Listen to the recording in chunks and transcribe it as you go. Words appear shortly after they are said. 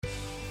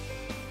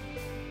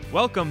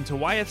Welcome to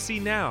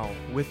YFC Now,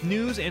 with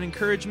news and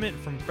encouragement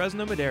from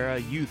Fresno Madera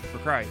Youth for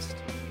Christ.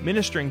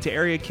 Ministering to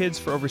area kids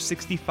for over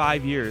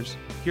 65 years,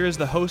 here is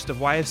the host of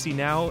YFC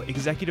Now,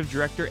 Executive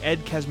Director Ed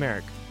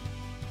Kazmarek.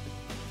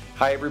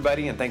 Hi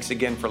everybody, and thanks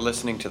again for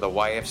listening to the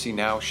YFC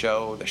Now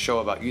show, the show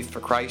about Youth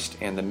for Christ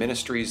and the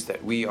ministries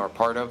that we are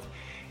part of.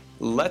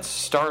 Let's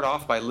start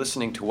off by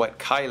listening to what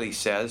Kylie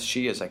says.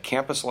 She is a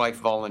Campus Life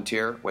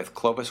volunteer with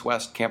Clovis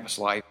West Campus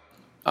Life.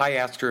 I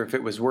asked her if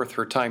it was worth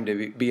her time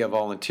to be a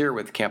volunteer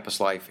with Campus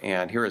Life,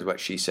 and here is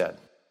what she said.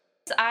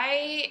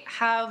 I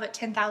have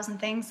 10,000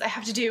 things I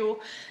have to do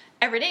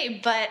every day,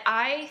 but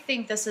I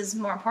think this is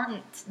more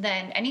important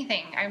than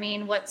anything. I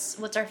mean, what's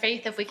our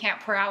faith if we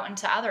can't pour out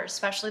into others,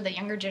 especially the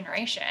younger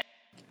generation?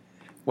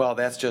 Well,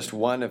 that's just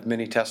one of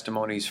many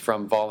testimonies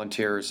from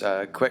volunteers.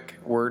 A quick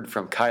word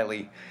from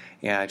Kylie,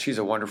 and she's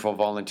a wonderful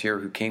volunteer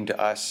who came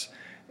to us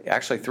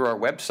actually through our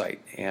website,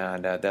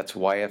 and that's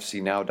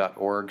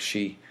yfcnow.org.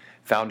 She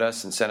found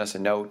us and sent us a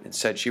note and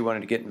said she wanted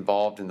to get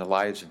involved in the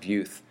lives of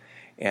youth.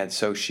 And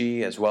so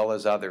she, as well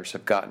as others,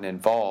 have gotten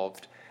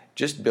involved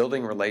just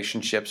building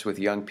relationships with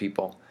young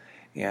people.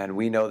 And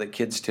we know that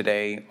kids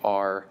today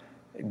are,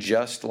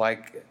 just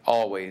like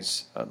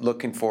always,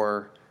 looking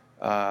for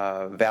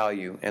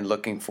value and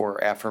looking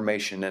for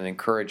affirmation and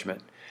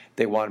encouragement.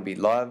 They want to be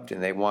loved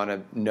and they want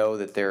to know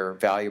that they're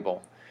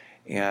valuable.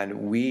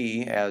 And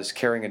we, as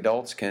caring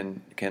adults,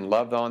 can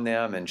love on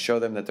them and show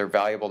them that they're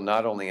valuable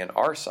not only in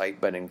our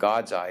sight, but in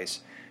God's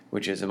eyes,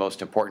 which is the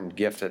most important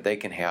gift that they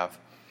can have.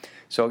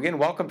 So again,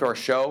 welcome to our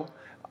show.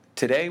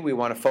 Today we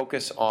want to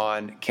focus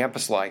on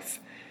Campus Life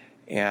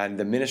and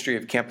the ministry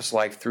of Campus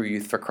Life through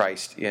Youth for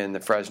Christ in the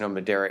Fresno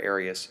Madera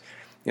areas.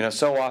 You know,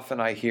 so often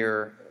I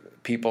hear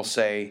people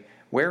say,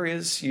 "Where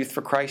is Youth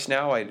for Christ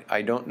now?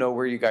 I don't know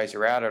where you guys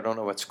are at. I don't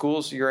know what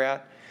schools you're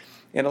at."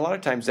 And a lot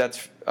of times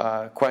that's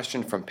a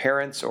question from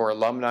parents or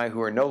alumni who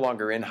are no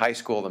longer in high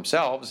school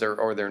themselves,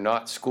 or they're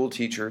not school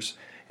teachers,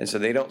 and so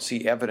they don't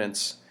see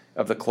evidence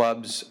of the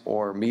clubs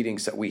or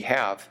meetings that we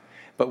have.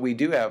 But we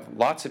do have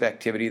lots of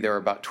activity. There are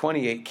about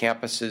 28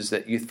 campuses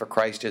that Youth for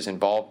Christ is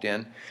involved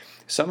in.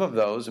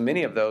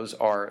 Many of those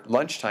are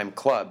lunchtime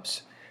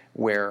clubs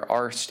where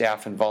our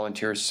staff and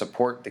volunteers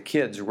support the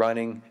kids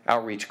running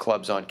outreach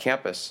clubs on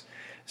campus.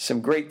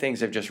 Some great things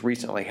have just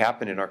recently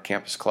happened in our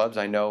campus clubs.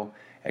 I know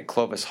at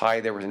Clovis High,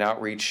 there was an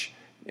outreach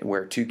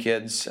where two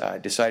kids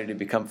decided to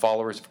become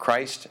followers of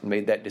Christ and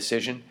made that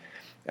decision.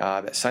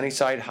 At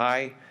Sunnyside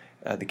High,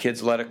 the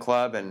kids led a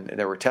club and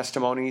there were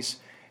testimonies.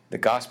 The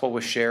gospel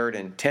was shared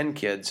and 10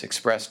 kids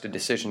expressed a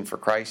decision for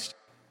Christ.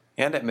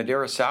 And at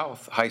Madera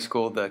South High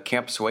School, the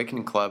Campus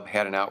Awakening Club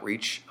had an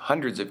outreach.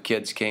 Hundreds of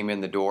kids came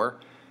in the door.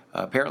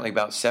 Apparently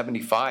about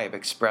 75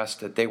 expressed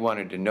that they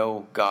wanted to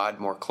know God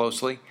more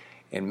closely.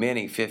 And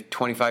many,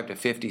 25 to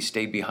 50,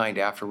 stayed behind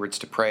afterwards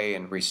to pray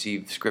and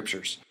receive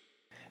scriptures.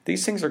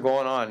 These things are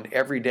going on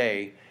every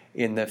day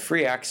in the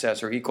free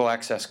access or equal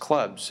access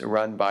clubs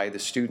run by the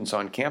students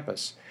on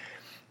campus.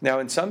 Now,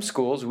 in some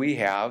schools, we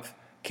have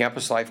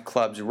Campus Life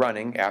clubs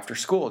running after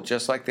school,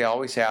 just like they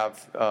always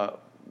have,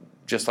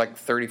 just like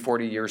 30,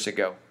 40 years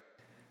ago.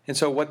 And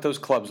so what those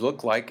clubs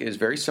look like is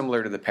very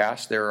similar to the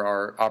past. There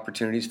are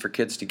opportunities for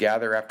kids to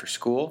gather after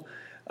school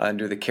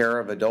under the care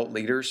of adult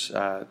leaders,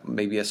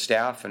 maybe a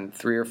staff and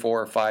 3 or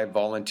 4 or 5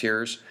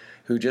 volunteers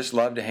who just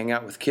love to hang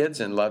out with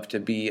kids and love to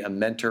be a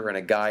mentor and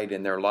a guide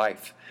in their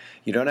life.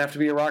 You don't have to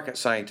be a rocket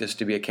scientist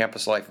to be a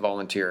Campus Life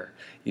volunteer.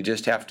 You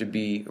just have to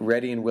be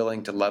ready and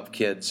willing to love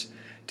kids,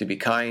 to be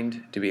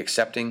kind, to be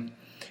accepting,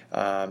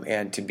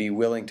 and to be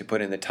willing to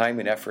put in the time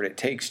and effort it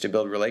takes to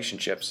build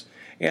relationships.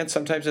 And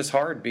sometimes it's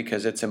hard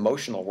because it's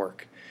emotional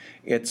work.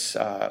 It's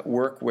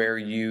work where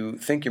you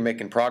think you're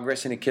making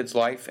progress in a kid's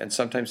life, and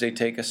sometimes they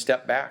take a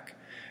step back,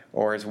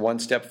 or it's 1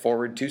 step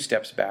forward, 2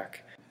 steps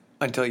back,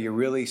 until you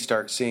really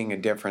start seeing a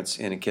difference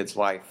in a kid's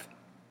life.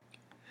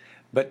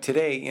 But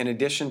today, in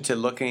addition to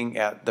looking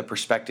at the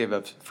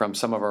perspective from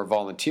some of our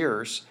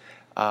volunteers,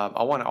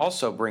 I want to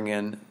also bring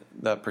in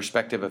the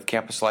perspective of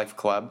Campus Life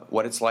Club,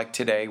 what it's like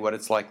today, what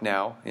it's like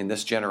now in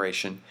this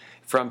generation,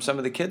 from some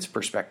of the kids'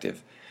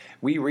 perspective.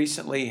 We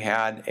recently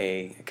had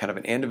a kind of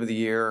an end of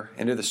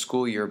the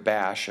school year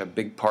bash, a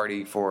big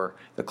party for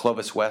the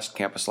Clovis West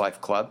Campus Life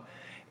Club.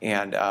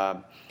 And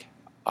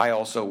I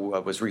also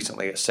was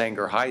recently at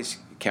Sanger High's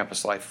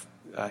Campus Life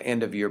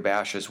end of year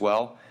bash as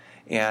well.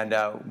 And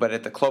but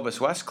at the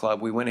Clovis West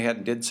Club, we went ahead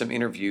and did some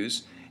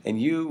interviews.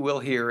 And you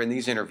will hear in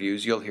these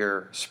interviews, you'll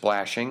hear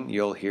splashing,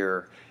 you'll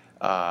hear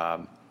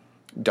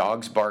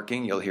dogs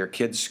barking, you'll hear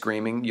kids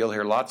screaming, you'll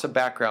hear lots of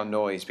background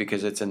noise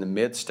because it's in the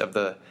midst of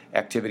the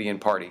activity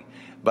and party.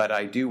 But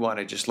I do want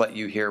to just let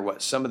you hear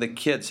what some of the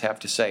kids have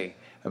to say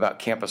about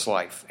campus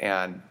life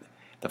and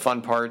the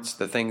fun parts,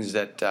 the things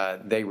that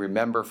they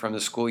remember from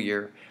the school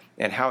year,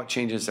 and how it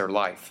changes their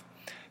life.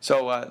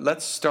 So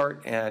let's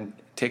start and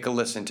take a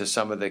listen to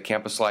some of the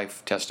Campus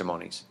Life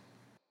testimonies.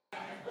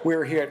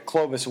 We're here at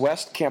Clovis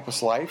West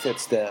Campus Life.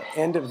 It's the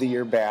end of the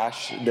year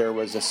bash. There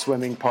was a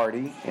swimming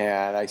party,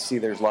 and I see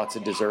there's lots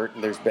of dessert,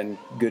 and there's been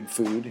good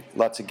food,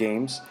 lots of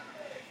games.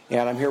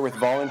 And I'm here with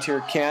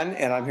volunteer Ken,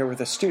 and I'm here with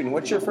a student.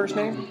 What's your first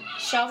name?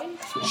 Shelby?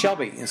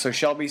 Shelby. And so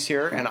Shelby's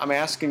here, and I'm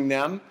asking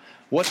them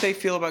what they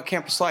feel about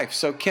campus life.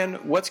 So Ken,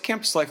 what's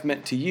campus life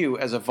meant to you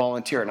as a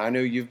volunteer? And I know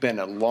you've been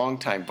a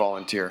long-time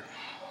volunteer,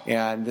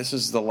 and this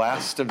is the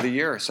last of the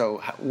year. So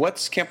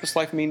what's campus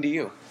life mean to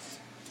you?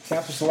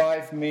 Campus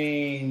life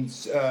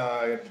means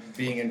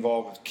being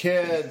involved with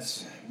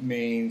kids,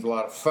 means a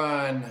lot of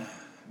fun,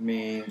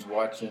 means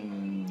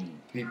watching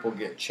people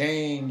get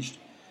changed,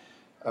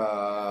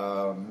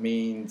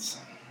 means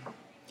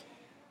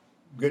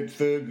good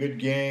food, good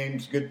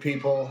games, good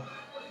people,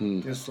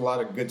 just a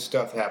lot of good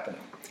stuff happening.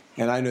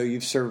 And I know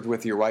you've served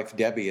with your wife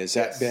Debbie. That's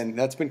Yes.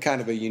 been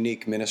kind of a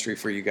unique ministry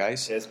for you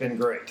guys? It's been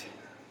great.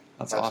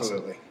 That's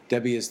Absolutely. awesome.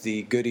 Debbie is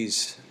the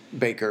goodies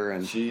baker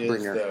and She is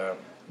bringer. the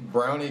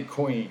brownie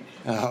queen.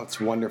 Oh, it's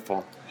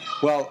wonderful.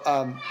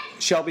 Well,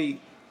 Shelby,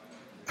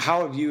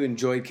 how have you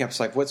enjoyed campus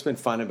life? What's been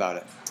fun about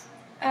it?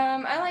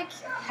 I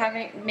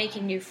like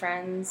making new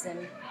friends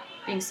and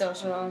being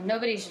social.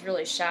 Nobody's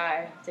really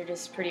shy. They're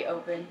just pretty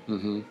open.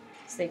 Mm-hmm.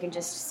 So they can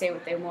just say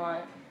what they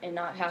want and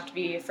not have to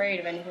be afraid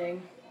of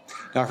anything.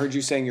 Now, I heard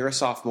you saying you're a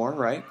sophomore,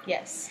 right?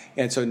 Yes.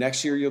 And so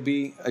next year you'll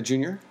be a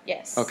junior?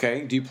 Yes.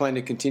 Okay. Do you plan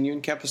to continue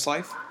in campus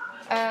life?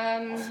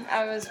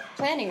 I was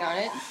planning on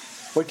it.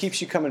 What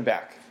keeps you coming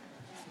back?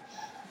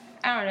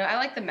 I don't know. I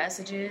like the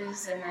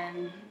messages and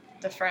then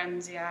the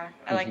friends, yeah.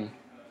 I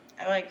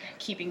like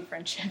keeping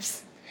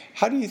friendships.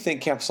 How do you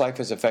think campus life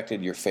has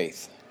affected your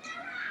faith?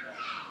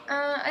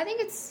 I think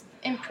it's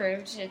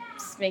improved.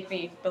 It's made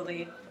me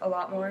believe a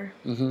lot more.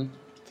 And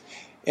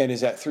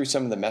is that through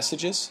some of the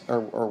messages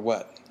or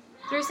what?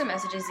 Through some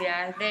messages,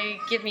 yeah. They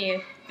give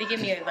me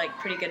like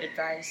pretty good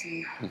advice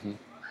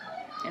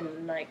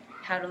and like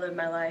how to live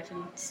my life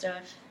and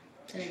stuff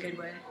in a good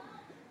way.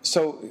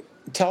 So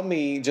tell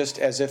me, just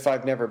as if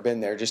I've never been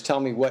there, just tell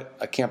me what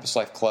a campus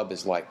life club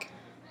is like.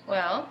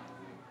 Well,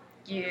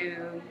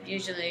 you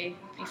usually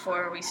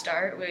before we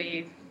start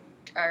we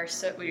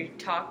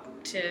talk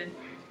to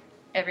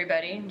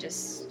everybody and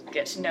just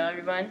get to know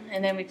everyone,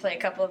 and then we play a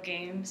couple of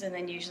games, and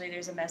then usually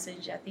there's a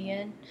message at the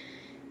end.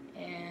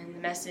 And the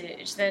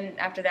message, then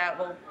after that,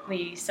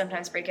 we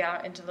sometimes break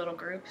out into little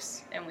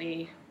groups and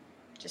we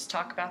just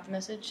talk about the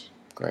message.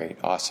 Great,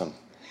 awesome.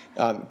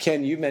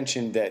 Ken, you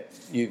mentioned that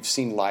you've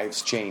seen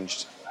lives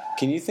changed.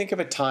 Can you think of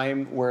a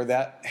time where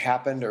that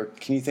happened, or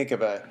can you think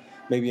of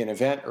maybe an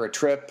event or a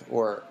trip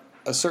or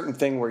a certain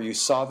thing where you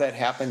saw that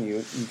happen?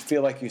 You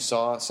feel like you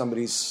saw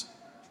somebody's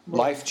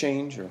life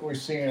change? Or? We've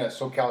seen a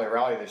SoCali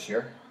rally this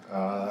year.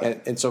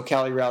 And so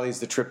Cali Rally is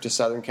the trip to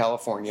Southern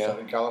California.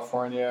 Southern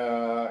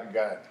California,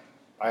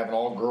 I have an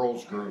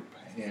all-girls group,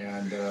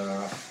 and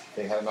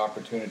they had an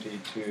opportunity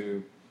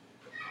to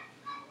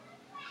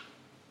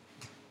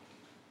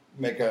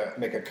make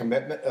a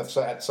commitment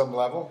at some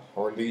level,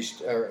 or at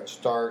least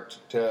start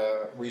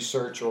to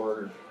research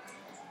or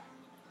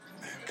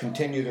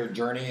continue their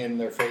journey in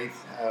their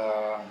faith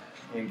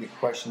and get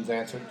questions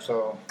answered.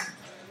 So,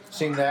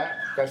 seen that,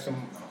 got a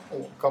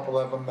couple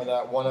of them, and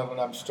one of them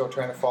I'm still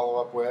trying to follow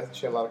up with.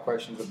 She had a lot of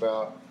questions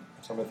about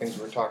some of the things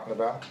we were talking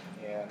about,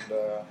 and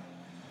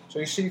so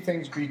you see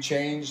things be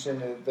changed,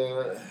 and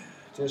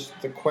just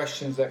the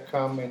questions that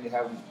come, and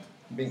having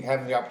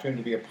the opportunity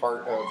to be a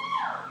part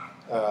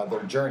of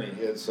their journey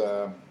is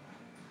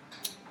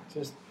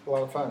just a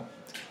lot of fun.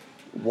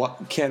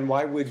 Ken,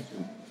 what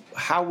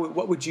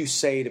would you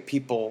say to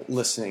people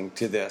listening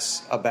to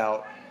this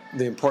about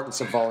the importance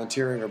of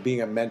volunteering or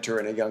being a mentor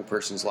in a young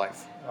person's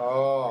life?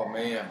 Oh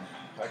man,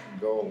 I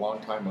could go a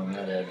long time on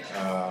that, Ed.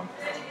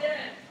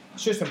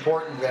 It's just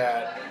important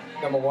that,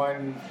 number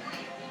one,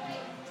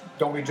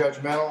 don't be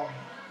judgmental.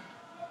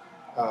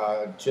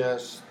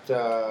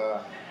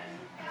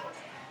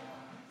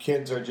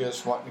 Kids are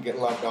just wanting to get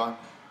loved on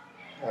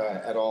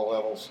at all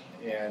levels,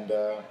 and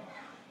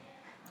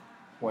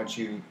once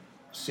you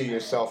see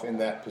yourself in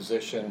that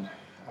position,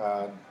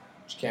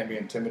 just can't be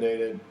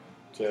intimidated.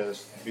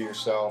 Just be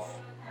yourself,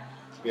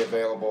 be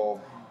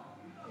available,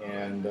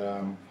 and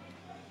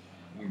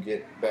you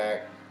get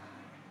back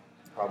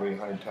probably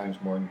 100 times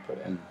more than you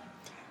put in.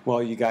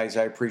 Well, you guys,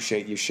 I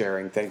appreciate you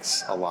sharing.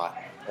 Thanks a lot.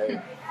 Hey,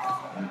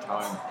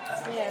 anytime.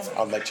 Yeah.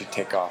 I'll let you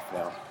take off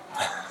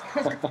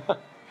now.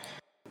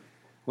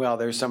 Well,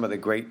 there's some of the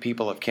great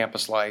people of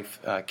campus life.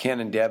 Ken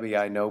and Debbie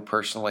I know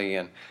personally,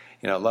 and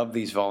love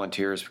these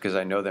volunteers because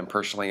I know them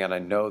personally, and I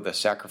know the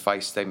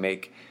sacrifice they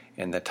make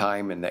and the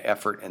time and the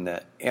effort and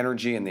the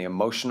energy and the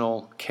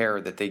emotional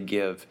care that they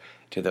give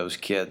to those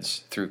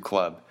kids through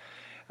club,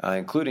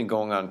 including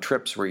going on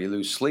trips where you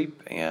lose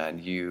sleep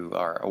and you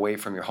are away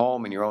from your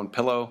home and your own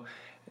pillow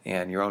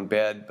and your own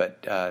bed,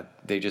 but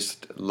they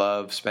just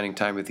love spending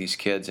time with these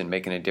kids and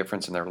making a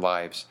difference in their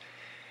lives.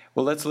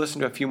 Well, let's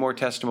listen to a few more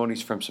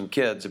testimonies from some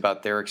kids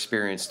about their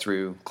experience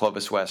through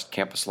Clovis West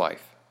campus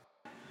life.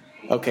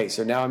 Okay,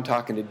 so now I'm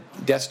talking to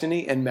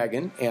Destiny and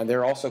Megan, and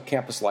they're also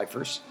campus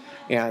lifers.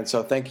 And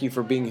so thank you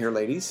for being here,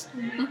 ladies.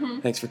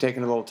 Mm-hmm. Thanks for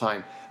taking a little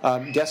time.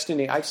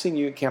 Destiny, I've seen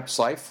you at Campus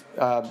Life.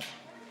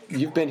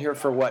 You've been here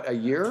for, what, a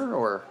year?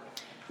 Or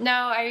No,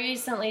 I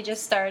recently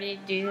just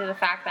started due to the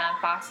fact that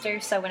I'm foster.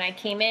 So when I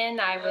came in,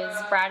 I was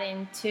brought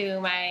into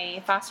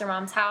my foster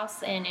mom's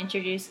house and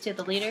introduced to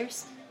the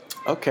leaders.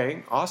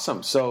 Okay,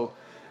 awesome. So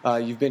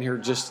you've been here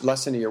just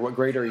less than a year. What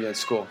grade are you in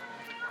school?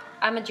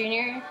 I'm a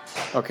junior.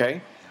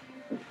 Okay.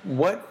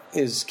 What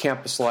is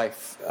campus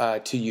life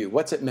to you?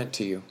 What's it meant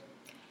to you?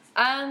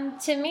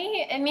 To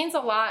me, it means a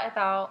lot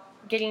about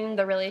getting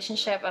the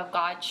relationship of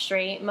God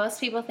straight. Most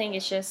people think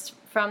it's just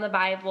from the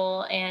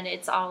Bible and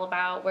it's all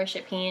about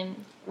worshiping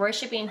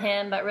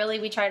Him, but really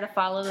we try to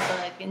follow the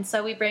book. And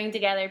so we bring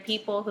together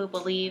people who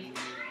believe,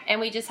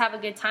 and we just have a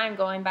good time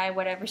going by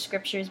whatever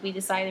scriptures we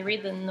decide to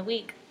read in the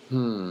week.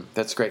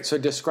 That's great. So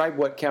describe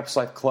what Campus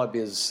Life Club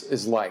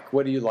is like.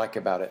 What do you like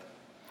about it?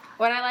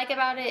 What I like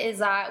about it is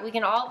that we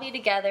can all be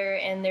together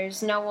and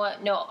there's no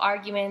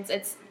arguments.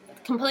 It's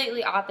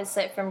completely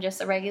opposite from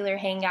just a regular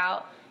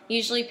hangout.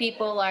 Usually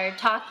people are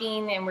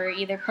talking and we're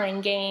either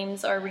playing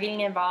games or we're getting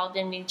involved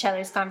in each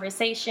other's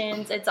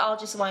conversations. It's all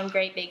just one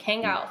great big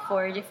hangout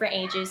for different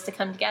ages to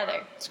come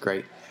together. It's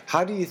great.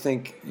 How do you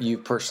think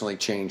you've personally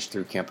changed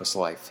through campus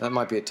life? That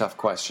might be a tough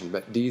question,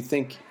 but do you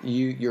think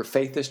your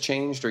faith has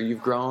changed or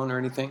you've grown or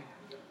anything?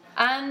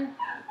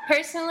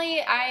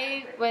 Personally,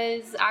 I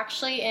was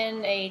actually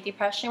in a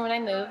depression when I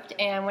moved,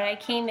 and when I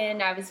came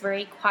in, I was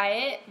very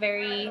quiet,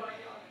 very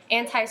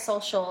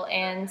antisocial,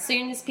 and as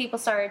soon as people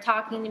started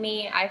talking to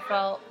me, I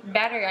felt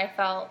better. I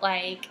felt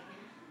like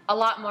a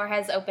lot more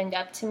has opened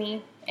up to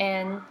me,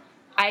 and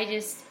I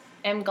just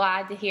am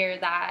glad to hear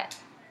that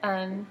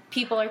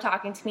people are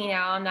talking to me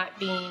now. I'm not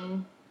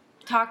being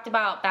talked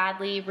about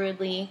badly,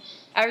 rudely.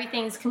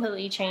 Everything's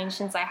completely changed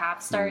since I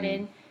have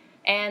started,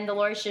 and the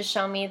Lord's just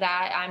shown me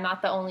that I'm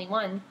not the only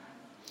one.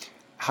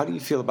 How do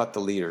you feel about the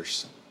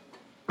leaders?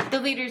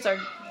 The leaders are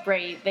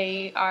great.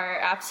 They are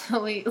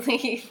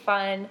absolutely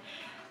fun.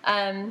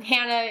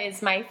 Hannah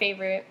is my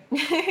favorite.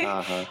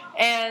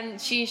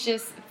 And she's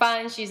just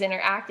fun. She's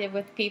interactive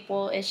with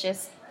people. It's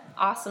just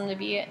awesome to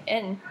be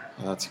in.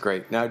 Well, that's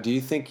great. Now, do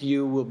you think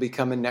you will be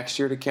coming next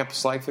year to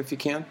Campus Life if you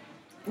can?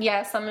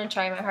 Yes, I'm going to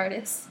try my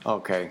hardest.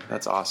 Okay,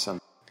 that's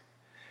awesome.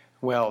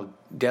 Well,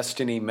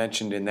 Destiny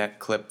mentioned in that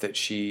clip that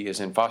she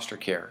is in foster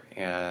care.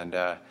 And,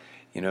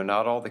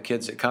 not all the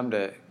kids that come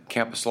to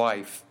Campus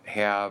Life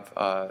have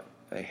a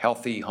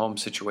healthy home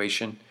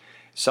situation.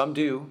 Some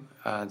do,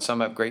 and some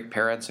have great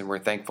parents, and we're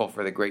thankful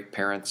for the great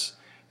parents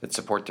that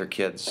support their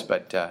kids.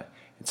 But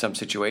in some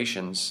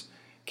situations,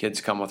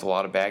 kids come with a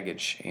lot of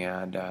baggage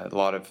and a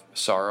lot of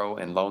sorrow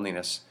and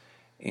loneliness,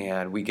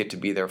 and we get to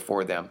be there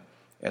for them,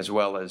 as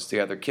well as the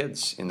other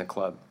kids in the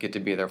club get to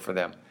be there for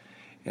them.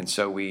 And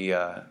so we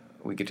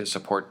get to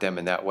support them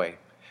in that way.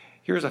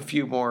 Here's a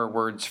few more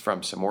words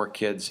from some more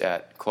kids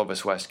at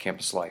Clovis West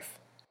Campus Life.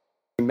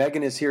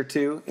 Megan is here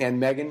too, and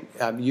Megan,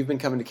 you've been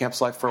coming to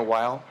Campus Life for a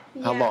while.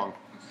 How long?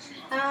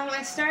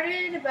 I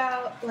started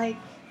about a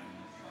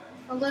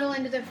little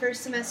into the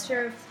first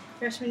semester of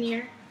freshman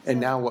year.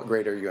 And now what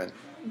grade are you in?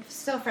 I'm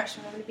still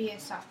freshman. I'm going to be a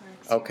sophomore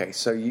next year. Okay,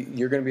 so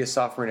you're going to be a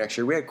sophomore next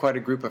year. We had quite a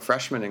group of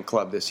freshmen in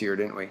club this year,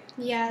 didn't we?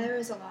 Yeah, there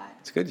was a lot.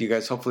 It's good. You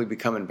guys hopefully be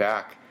coming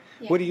back.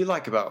 Yeah. What do you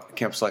like about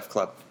Campus Life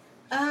Club?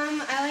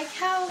 I like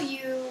how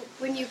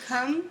when you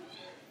come,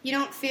 you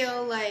don't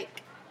feel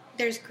like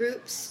there's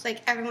groups,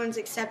 like everyone's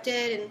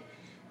accepted, and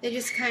they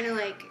just kind of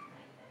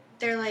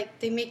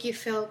they make you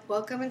feel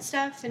welcome and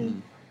stuff,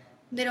 and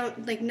they don't,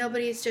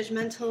 nobody's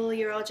judgmental.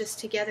 You're all just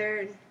together,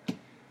 and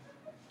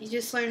you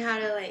just learn how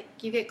to,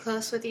 you get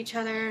close with each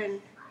other and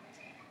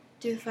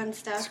do fun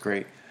stuff. That's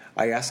great.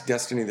 I asked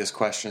Destiny this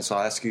question, so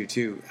I'll ask you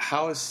too.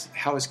 How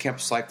has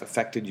Campus Life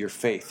affected your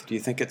faith? Do you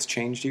think it's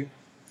changed you?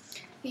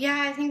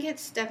 Yeah, I think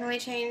it's definitely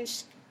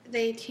changed.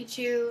 They teach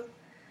you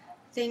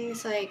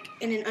things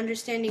in an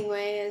understanding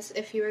way, as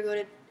if you were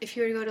to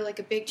go to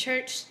a big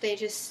church, they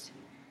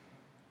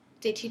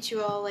teach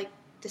you all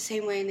the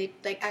same way, and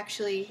they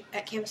actually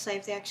at Campus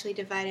Life they actually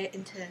divide it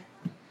into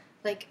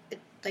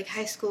like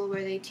high school,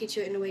 where they teach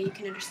you it in a way you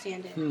can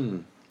understand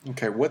it.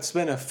 Okay, what's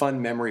been a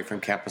fun memory from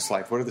Campus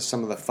Life? What are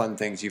some of the fun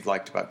things you've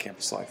liked about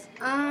Campus Life?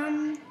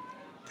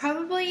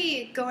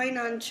 Probably going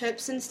on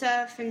trips and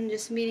stuff, and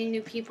just meeting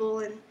new people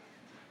and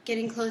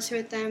getting closer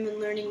with them and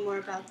learning more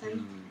about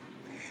them.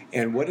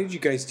 And what did you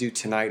guys do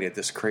tonight at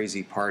this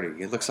crazy party?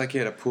 It looks like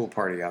you had a pool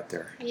party out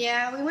there.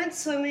 Yeah, we went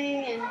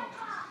swimming and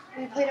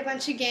we played a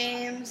bunch of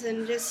games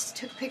and just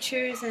took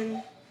pictures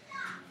and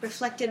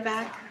reflected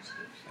back.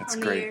 That's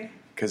on great, the year.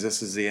 Because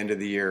this is the end of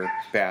the year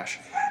bash.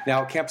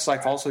 Now, Campus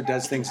Life also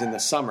does things in the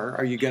summer.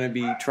 Are you going to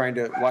be trying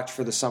to watch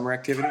for the summer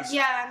activities?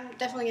 Yeah, I'm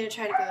definitely going to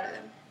try to go to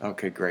them.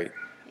 Okay, great.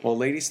 Well,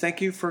 ladies,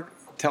 thank you for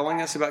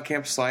telling us about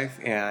Campus Life,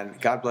 and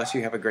God bless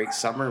you. Have a great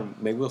summer.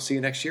 Maybe we'll see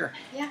you next year.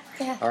 Yeah.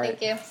 All right.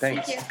 Thank you.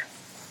 Thanks. Thank you.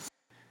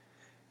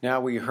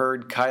 Now, we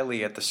heard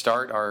Kylie at the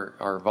start,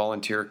 our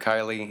volunteer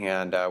Kylie,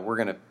 and we're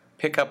going to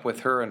pick up with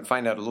her and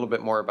find out a little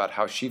bit more about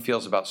how she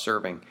feels about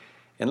serving.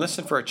 And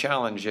listen for a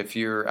challenge if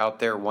you're out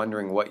there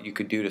wondering what you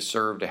could do to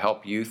serve, to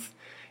help youth.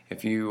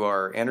 If you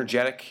are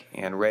energetic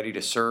and ready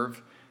to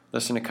serve,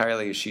 listen to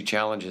Kylie as she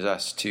challenges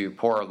us to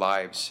pour our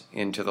lives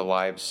into the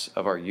lives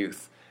of our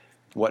youth.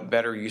 what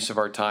better use of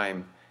our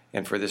time?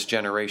 And for this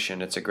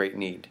generation, it's a great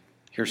need.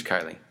 Here's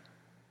Kylie.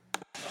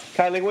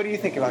 Kylie, what do you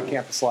think about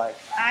campus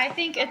life? I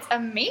think it's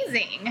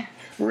amazing.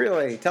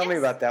 Really? Tell me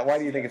about that. Why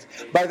do you think it's...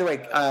 By the way,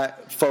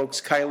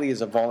 folks, Kylie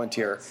is a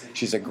volunteer.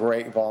 She's a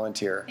great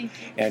volunteer. Thank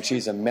you. And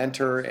she's a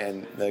mentor,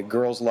 and the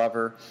girls love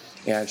her.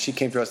 And she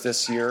came to us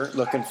this year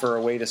looking for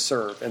a way to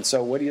serve. And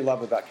so what do you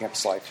love about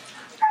campus life?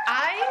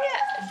 I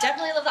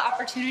definitely love the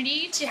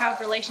opportunity to have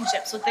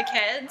relationships with the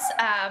kids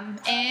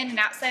in and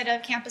outside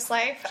of campus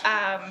life.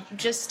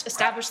 Just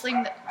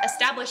establishing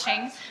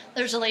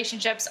those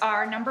relationships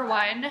are number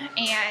one,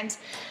 and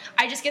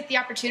I just get the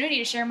opportunity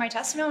to share my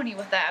testimony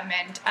with them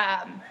and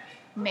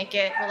make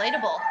it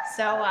relatable,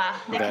 so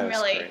they can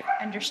really great.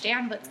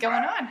 Understand what's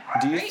going on.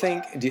 Do you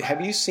Great.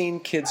 have you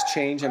seen kids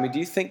change? I mean, do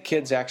you think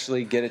kids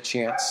actually get a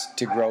chance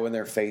to grow in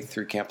their faith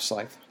through campus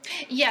life?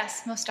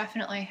 Yes, most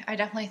definitely. I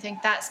definitely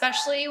think that,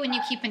 especially when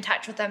you keep in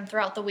touch with them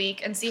throughout the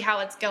week and see how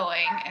it's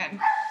going. And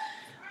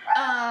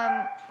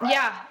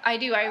yeah, I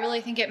do. I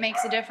really think it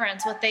makes a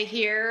difference what they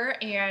hear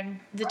and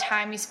the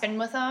time you spend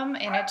with them.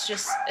 And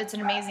it's an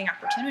amazing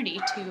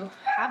opportunity to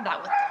have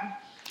that with them.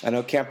 I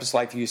know campus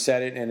life, you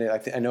said it,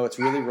 and I know it's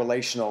really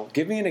relational.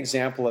 Give me an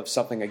example of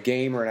something, a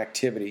game or an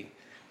activity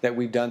that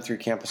we've done through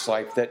campus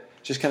life that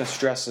just kind of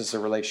stresses the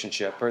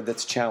relationship or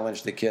that's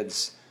challenged the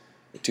kids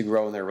to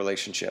grow in their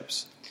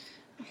relationships.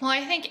 Well,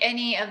 I think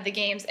any of the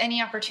games,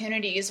 any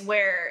opportunities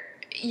where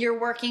you're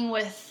working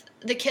with,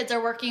 the kids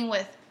are working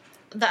with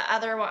the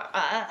other,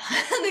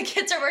 the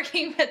kids are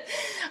working with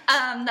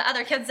the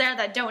other kids there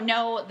that don't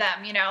know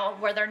them,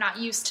 where they're not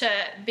used to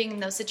being in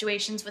those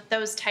situations with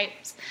those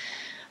types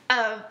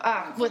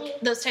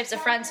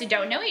of friends who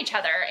don't know each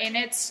other. And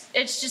it's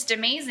just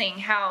amazing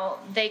how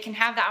they can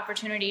have the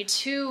opportunity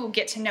to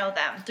get to know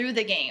them through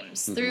the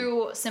games,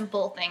 through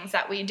simple things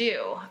that we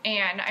do.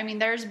 And I mean,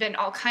 there's been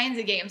all kinds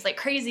of games, like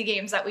crazy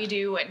games that we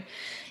do, and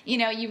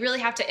you really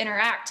have to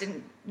interact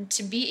and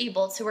to be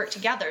able to work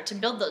together to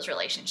build those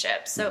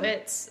relationships. So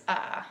it's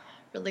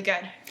really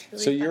good.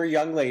 Really So fun. you're a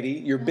young lady,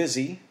 you're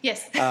busy.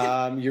 Yes.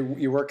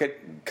 You work at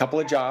a couple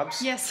of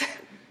jobs. Yes.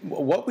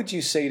 What would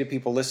you say to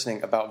people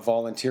listening about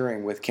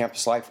volunteering with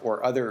Campus Life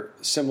or other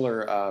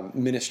similar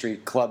ministry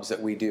clubs that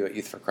we do at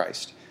Youth for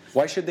Christ?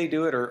 Why should they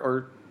do it,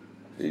 or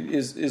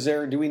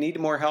do we need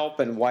more help,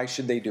 and why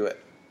should they do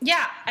it?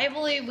 Yeah, I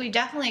believe we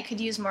definitely could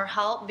use more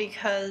help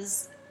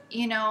because,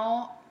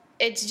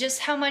 it's just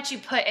how much you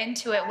put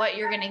into it, what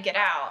you're going to get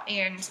out.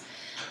 And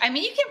I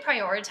mean, you can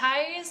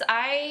prioritize.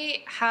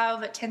 I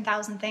have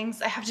 10,000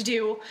 things I have to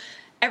do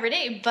every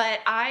day,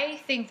 but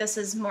I think this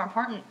is more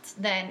important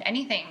than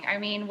anything. I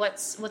mean,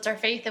 what's our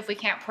faith if we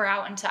can't pour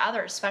out into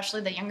others,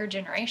 especially the younger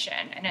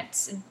generation? And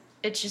it's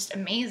just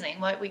amazing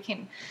what we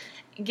can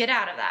get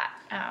out of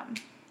that.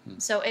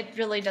 So it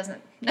really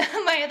doesn't.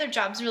 My other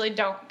jobs really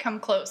don't come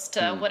close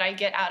to what I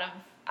get out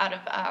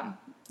of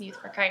Youth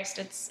for Christ.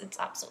 It's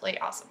absolutely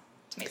awesome.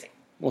 It's amazing.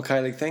 Well,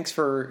 Kylie, thanks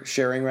for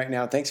sharing right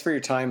now. Thanks for your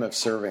time of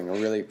serving. I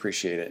really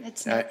appreciate it.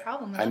 It's no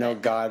problem. I know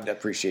God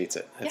appreciates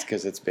it. It's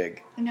because it's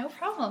big. No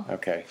problem.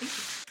 Okay.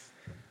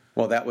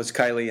 Well, that was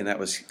Kylie, and that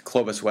was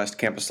Clovis West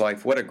Campus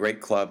Life. What a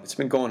great club. It's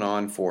been going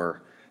on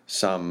for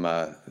some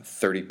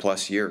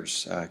 30-plus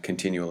years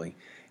continually.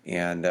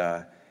 And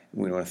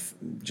we want to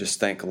just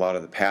thank a lot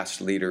of the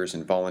past leaders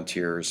and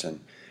volunteers. And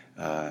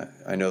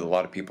I know that a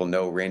lot of people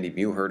know Randy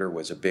Muherter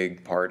was a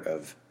big part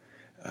of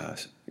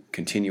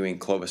continuing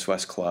Clovis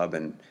West Club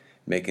and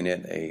making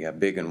it a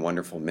big and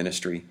wonderful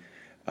ministry.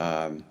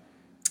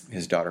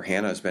 His daughter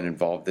Hannah has been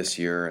involved this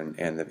year and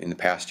in the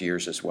past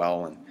years as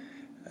well, and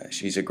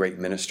she's a great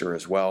minister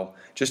as well.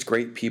 Just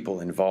great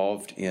people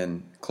involved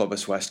in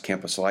Clovis West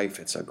Campus Life.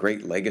 It's a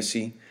great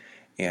legacy,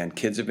 and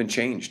kids have been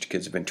changed.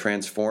 Kids have been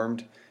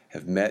transformed,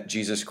 have met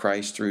Jesus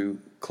Christ through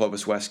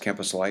Clovis West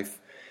Campus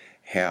Life,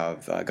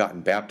 have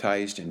gotten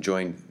baptized and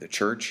joined the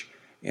church,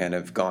 and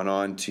have gone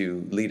on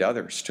to lead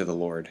others to the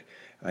Lord.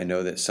 I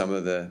know that some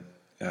of the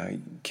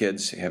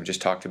kids have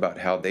just talked about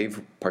how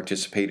they've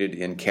participated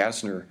in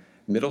Kasner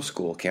Middle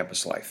School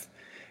Campus Life.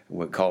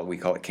 We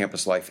call it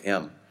Campus Life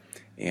M.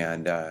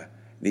 And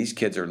these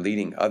kids are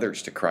leading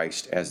others to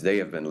Christ as they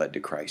have been led to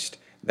Christ.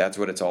 That's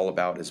what it's all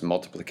about, is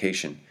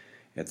multiplication.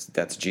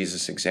 That's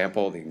Jesus'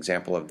 example, the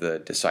example of the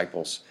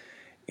disciples.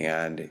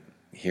 And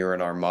here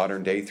in our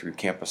modern day through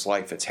Campus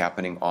Life, it's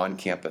happening on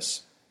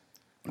campus.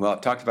 Well,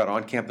 I've talked about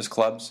on-campus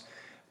clubs,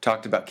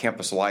 talked about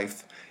campus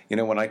life.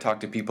 When I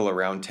talk to people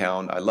around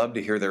town, I love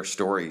to hear their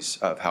stories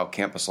of how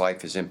campus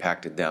life has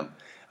impacted them.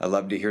 I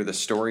love to hear the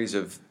stories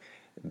of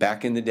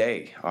back in the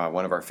day,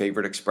 one of our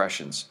favorite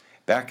expressions.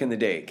 Back in the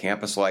day,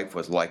 campus life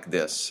was like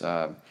this.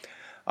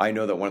 I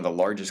know that one of the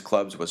largest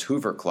clubs was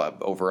Hoover Club.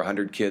 Over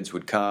 100 kids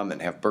would come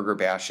and have burger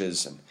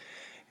bashes and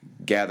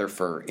gather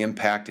for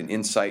Impact and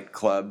Insight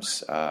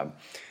clubs.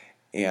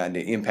 And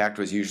Impact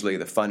was usually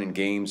the fun and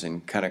games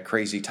and kind of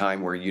crazy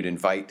time where you'd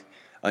invite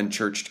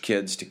unchurched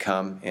kids to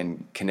come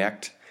and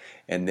connect.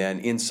 And then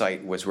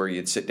Insight was where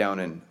you'd sit down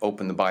and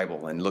open the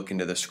Bible and look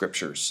into the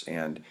Scriptures.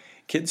 And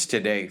kids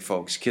today,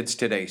 folks,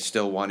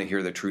 still want to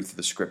hear the truth of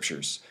the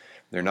Scriptures.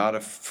 They're not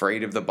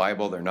afraid of the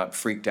Bible. They're not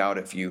freaked out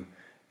if you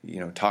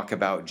talk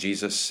about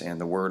Jesus and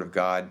the Word of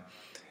God.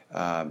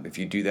 If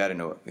you do that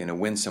in a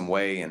winsome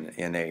way and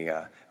in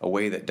a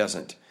way that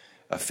doesn't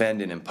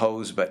offend and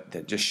impose, but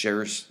that just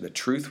shares the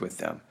truth with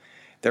them,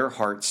 their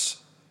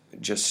hearts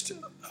just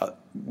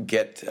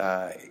get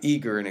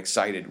eager and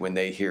excited when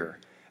they hear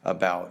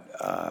about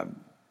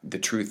the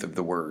truth of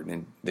the Word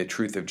and the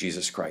truth of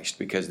Jesus Christ,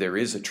 because there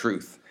is a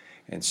truth,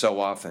 and so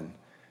often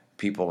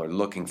people are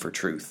looking for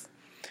truth.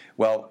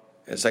 Well,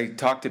 as I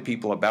talk to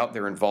people about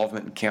their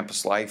involvement in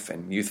campus life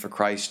and Youth for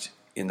Christ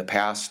in the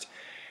past,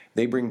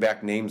 they bring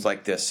back names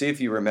like this. See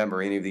if you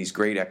remember any of these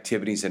great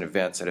activities and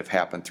events that have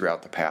happened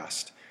throughout the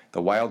past.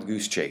 The Wild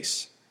Goose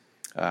Chase,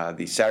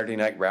 the Saturday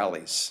night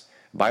rallies,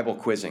 Bible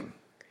quizzing.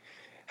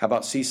 How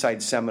about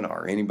Seaside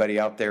Seminar? Anybody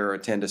out there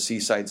attend a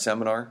Seaside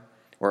Seminar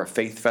or a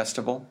Faith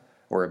Festival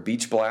or a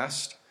Beach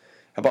Blast?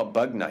 How about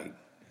Bug Night?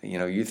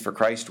 Youth for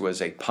Christ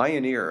was a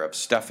pioneer of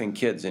stuffing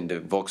kids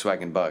into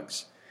Volkswagen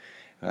Bugs.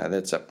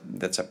 That's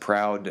a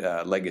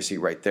proud legacy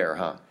right there,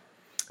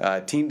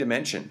 huh? Teen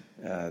Dimension,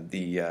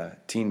 the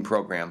teen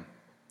program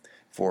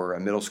for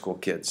middle school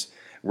kids.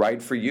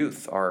 Ride for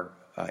Youth, our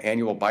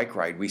annual bike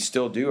ride. We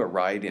still do a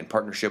ride in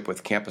partnership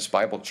with Campus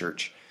Bible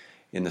Church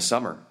in the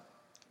summer.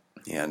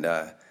 And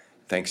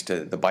thanks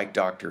to the bike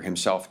doctor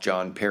himself,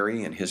 John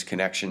Perry, and his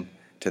connection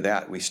to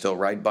that, we still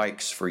ride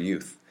bikes for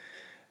youth.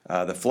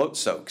 The float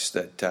soaks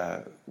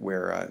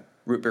where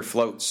root beer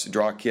floats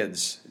draw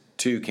kids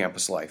to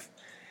campus life.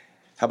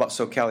 How about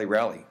SoCali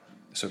Rally?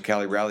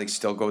 SoCali Rally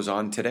still goes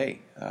on today.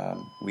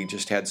 We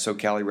just had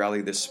SoCali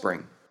Rally this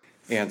spring.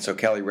 And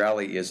SoCali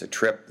Rally is a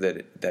trip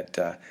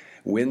that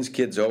wins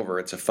kids over.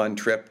 It's a fun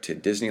trip to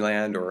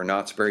Disneyland or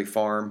Knott's Berry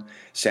Farm,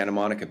 Santa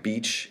Monica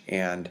Beach,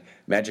 and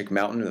Magic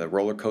Mountain, the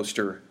roller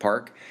coaster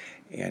park.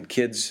 And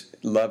kids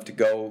love to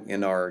go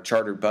in our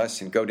chartered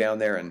bus and go down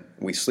there, and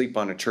we sleep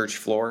on a church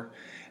floor.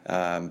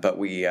 But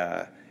we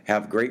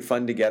have great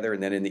fun together,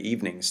 and then in the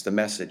evenings, the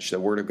message, the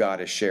Word of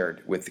God is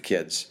shared with the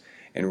kids.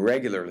 And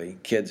regularly,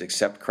 kids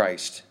accept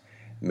Christ,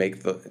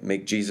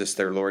 make Jesus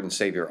their Lord and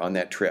Savior on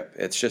that trip.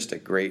 It's just a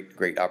great,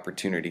 great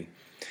opportunity.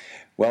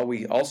 Well,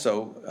 we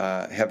also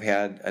have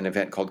had an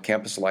event called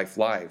Campus Life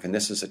Live, and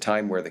this is a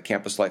time where the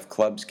Campus Life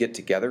clubs get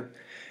together.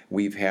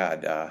 We've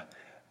had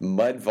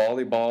mud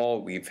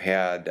volleyball. We've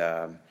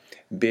had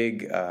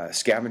big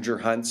scavenger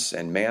hunts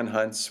and man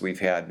hunts.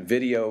 We've had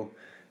video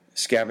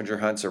scavenger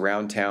hunts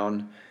around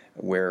town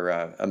where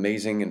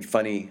amazing and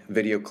funny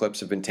video clips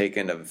have been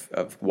taken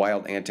of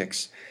wild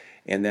antics.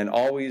 And then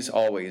always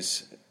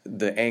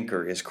the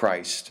anchor is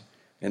Christ,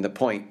 and the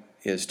point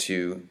is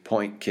to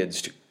point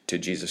kids to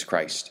Jesus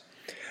Christ.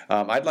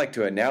 I'd like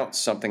to announce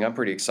something I'm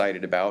pretty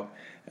excited about.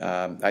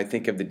 I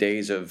think of the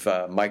days of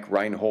Mike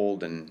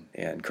Reinhold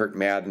and Kurt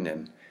Madden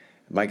and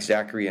Mike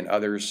Zachary and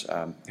others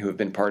who have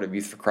been part of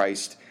Youth for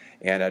Christ,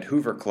 and at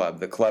Hoover Club,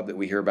 the club that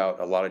we hear about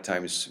a lot of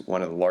times,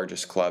 one of the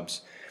largest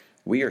clubs.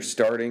 We are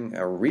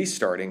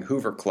restarting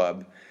Hoover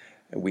Club.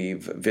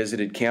 We've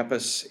visited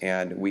campus,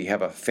 and we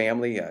have a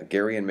family,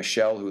 Gary and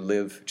Michelle, who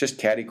live just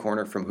catty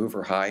corner from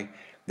Hoover High.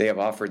 They have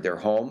offered their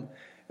home.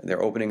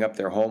 They're opening up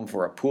their home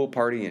for a pool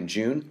party in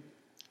June.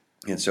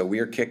 And so we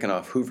are kicking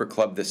off Hoover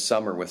Club this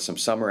summer with some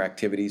summer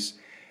activities.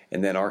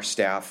 And then our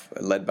staff,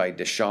 led by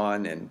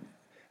Deshaun and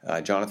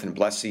Jonathan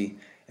Blessey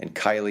and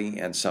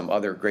Kylie and some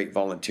other great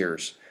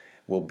volunteers,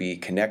 will be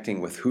connecting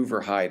with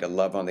Hoover High to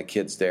love on the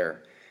kids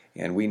there.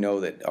 And we know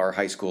that our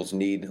high schools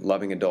need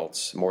loving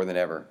adults more than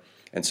ever.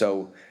 And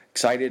so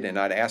excited, and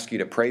I'd ask you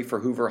to pray for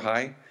Hoover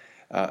High.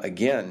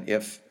 Again,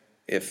 if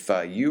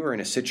you are in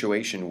a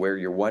situation where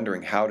you're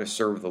wondering how to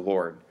serve the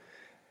Lord,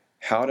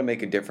 how to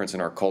make a difference in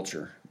our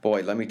culture,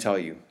 boy, let me tell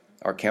you,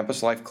 our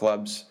campus life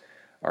clubs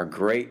are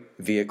great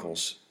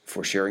vehicles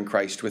for sharing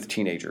Christ with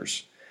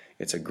teenagers.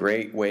 It's a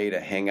great way to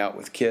hang out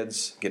with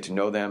kids, get to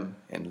know them,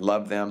 and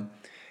love them.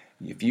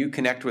 If you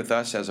connect with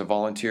us as a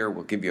volunteer,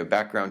 we'll give you a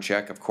background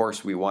check. Of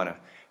course, we want to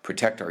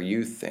protect our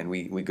youth, and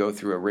we go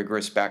through a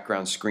rigorous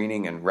background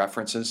screening and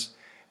references.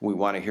 We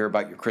want to hear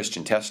about your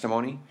Christian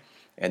testimony,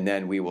 and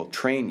then we will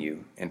train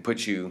you and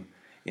put you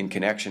in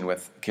connection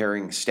with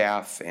caring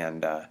staff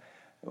and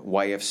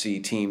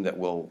YFC team that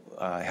will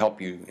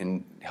help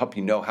you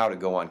know how to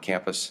go on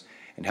campus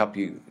and help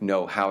you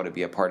know how to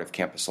be a part of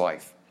campus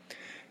life.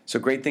 So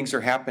great things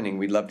are happening.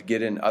 We'd love to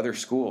get in other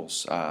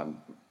schools.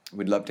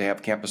 We'd love to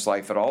have campus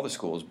life at all the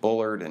schools,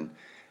 Bullard and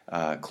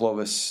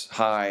Clovis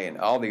High and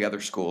all the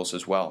other schools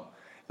as well.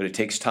 But it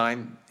takes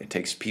time, it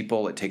takes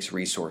people, it takes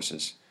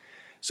resources.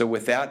 So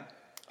with that,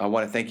 I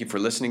want to thank you for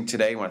listening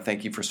today. I want to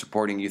thank you for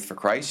supporting Youth for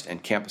Christ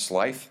and Campus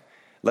Life.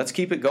 Let's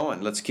keep it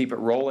going. Let's keep it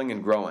rolling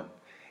and growing.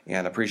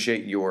 And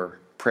appreciate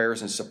your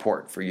prayers and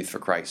support for Youth for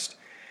Christ.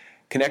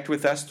 Connect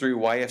with us through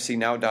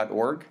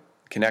yfcnow.org.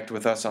 Connect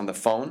with us on the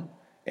phone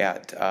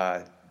at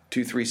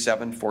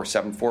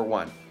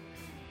 237-4741.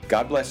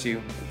 God bless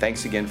you.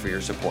 Thanks again for your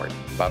support.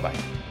 Bye-bye.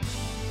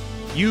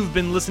 You've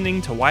been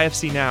listening to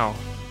YFC Now.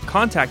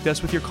 Contact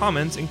us with your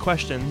comments and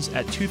questions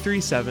at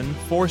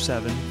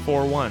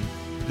 237-4741.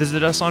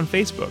 Visit us on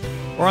Facebook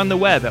or on the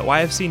web at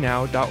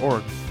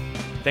yfcnow.org.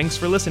 Thanks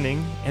for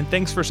listening, and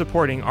thanks for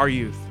supporting our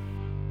youth.